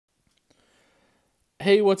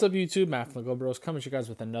Hey, what's up YouTube? Matt from Theglovebros coming to you guys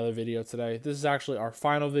with another video today. This is actually our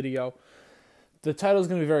final video. The title is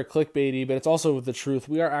going to be very clickbaity, but it's also with the truth.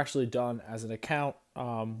 We are actually done as an account.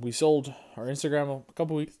 We sold our Instagram a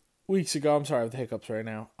couple weeks ago. I'm sorry with the hiccups right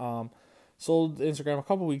now. Sold Instagram a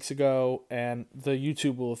couple weeks ago, and the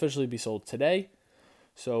YouTube will officially be sold today.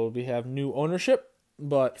 So we have new ownership.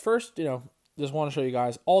 But first, just want to show you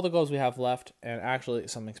guys all the gloves we have left, and actually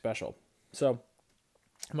something special. So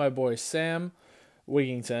my boy Sam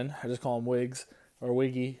Wigington, I just call him Wiggs or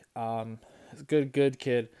Wiggy. Good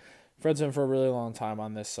kid. Friends with him for a really long time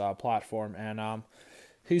on this platform, and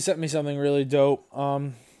he sent me something really dope.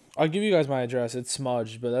 I'll give you guys my address. It's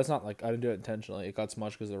smudged, but that's not like I didn't do it intentionally. It got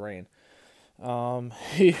smudged because of the rain.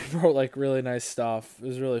 He wrote like really nice stuff. It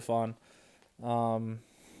was really fun. I'm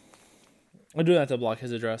doing that to block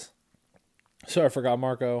his address. Sorry, I forgot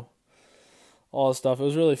Marco. All this stuff. It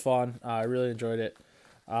was really fun. I really enjoyed it.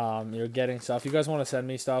 Getting stuff. If you guys want to send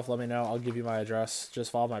me stuff, let me know. I'll give you my address.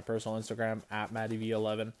 Just follow my personal Instagram at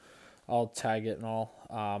MattyV11. I'll tag it and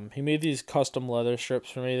all. He made these custom leather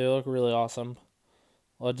strips for me. They look really awesome.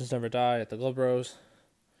 Legends never die at Theglovebros.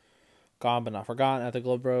 Gone but not forgotten at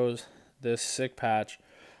Theglovebros. This sick patch,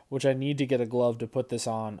 which I need to get a glove to put this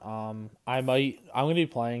on. I'm gonna be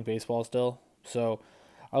playing baseball still, so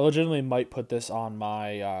I legitimately might put this on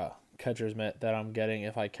my catcher's mitt that I'm getting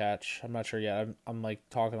if I catch. I'm not sure yet. I'm like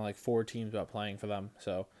talking to like 4 teams about playing for them.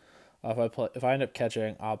 So if I end up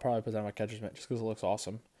catching, I'll probably put that on my catcher's mitt just because it looks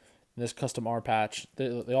awesome. And this custom R patch,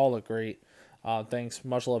 they all look great. Thanks,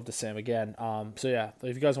 much love to Sam again. So yeah,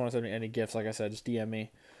 if you guys want to send me any gifts, like I said, just DM me.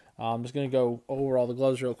 I'm just gonna go over all the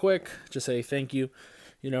gloves real quick. Just say thank you,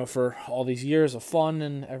 for all these years of fun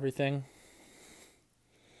and everything.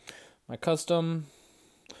 My custom.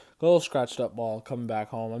 A little scratched up ball coming back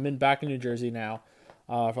home. I'm back in New Jersey now.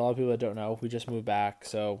 For a lot of people that don't know, we just moved back,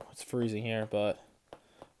 so it's freezing here, but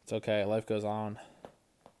it's okay. Life goes on.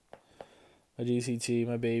 My GCT,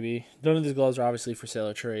 my baby. None of these gloves are obviously for sale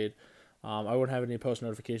or trade. I wouldn't have any post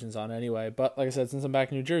notifications on anyway, but like I said, since I'm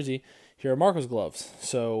back in New Jersey, here are Marco's gloves.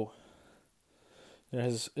 So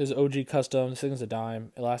his OG custom. This thing's a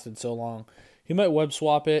dime. It lasted so long. He might web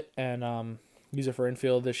swap it and use it for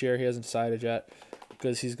infield this year. He hasn't decided yet,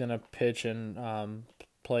 because he's going to pitch and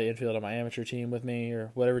play infield on my amateur team with me, or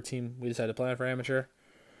whatever team we decide to play on for amateur.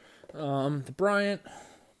 The Bryant.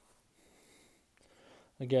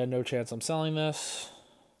 Again, no chance I'm selling this.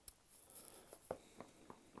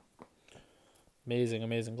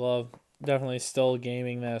 Amazing glove. Definitely still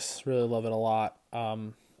gaming this. Really love it a lot.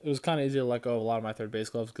 It was kind of easy to let go of a lot of my third base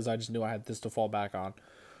gloves because I just knew I had this to fall back on,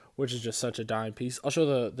 which is just such a dime piece. I'll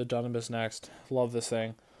show the Dunamis next. Love this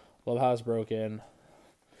thing. Love how it's broken.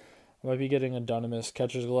 I might be getting a Dunamis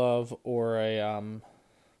catcher's glove or a I'm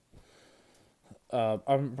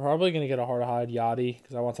probably gonna get a hard hide Yachty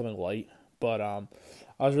because I want something light. But I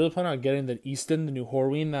was really planning on getting the Easton, the new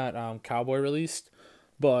Horween that Cowboy released,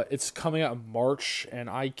 but it's coming out in March and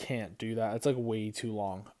I can't do that. It's like way too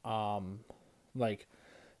long. Like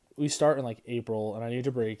we start in like April and I need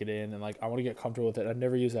to break it in, and like I want to get comfortable with it. I've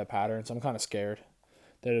never used that pattern, so I'm kind of scared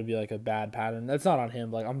that it would be like a bad pattern. That's not on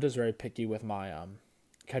him. Like I'm just very picky with my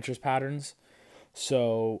catcher's patterns.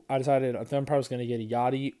 So I decided I'm probably just going to get a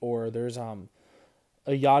Yachty, or there's a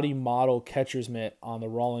Yachty model catcher's mitt on the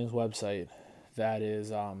Rawlings website that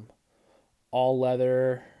is all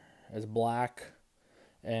leather, as black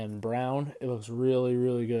and brown. It looks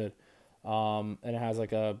really good. And it has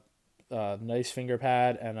like a nice finger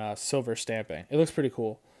pad and a silver stamping. It looks pretty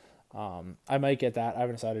cool. I might get that. I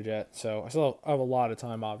haven't decided yet. So I still have a lot of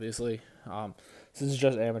time, obviously. Since it's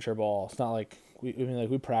just amateur ball, it's not like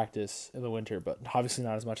we practice in the winter, but obviously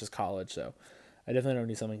not as much as college. So I definitely don't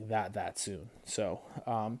need something that soon. So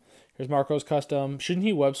here's Marco's custom. Shouldn't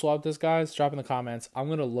he web swap this, guys? Drop in the comments. I'm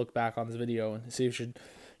gonna look back on this video and see if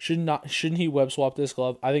shouldn't he web swap this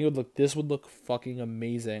glove? I think this would look fucking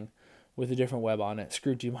amazing with a different web on it.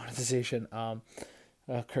 Screw demonetization.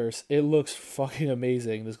 Curse. It looks fucking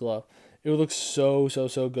amazing, this glove. It would look so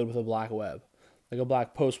good with a black web, like a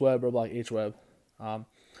black post web or a black H web.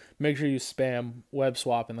 Make sure you spam web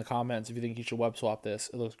swap in the comments if you think you should web swap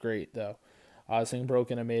this. It looks great though. This thing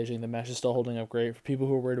broken amazing. The mesh is still holding up great. For people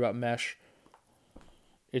who are worried about mesh,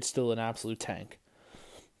 it's still an absolute tank.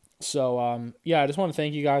 So yeah, I just want to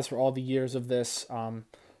thank you guys for all the years of this,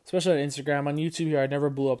 especially on Instagram. On YouTube here, I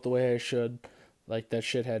never blew up the way I should, like that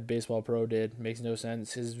shithead Baseball Pro did. Makes no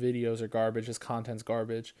sense. His videos are garbage. His content's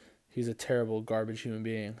garbage. He's a terrible garbage human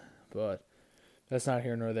being. But that's not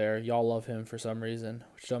here nor there. Y'all love him for some reason,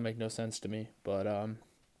 which don't make no sense to me. But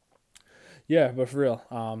yeah, but for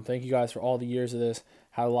real, thank you guys for all the years of this.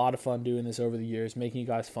 Had a lot of fun doing this over the years, making you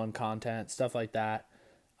guys fun content, stuff like that.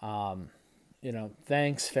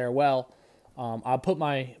 Thanks, farewell. I'll put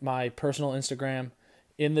my personal Instagram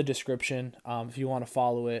in the description if you want to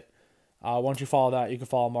follow it. Once you follow that, you can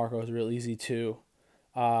follow Marco. It's real easy too.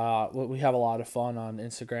 We have a lot of fun on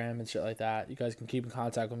Instagram and shit like that. You guys can keep in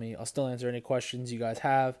contact with me. I'll still answer any questions you guys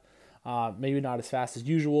have. Maybe not as fast as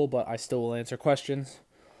usual, but I still will answer questions.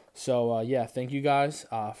 So yeah, thank you guys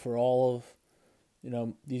for all of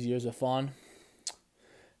these years of fun.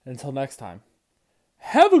 And until next time,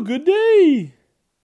 have a good day.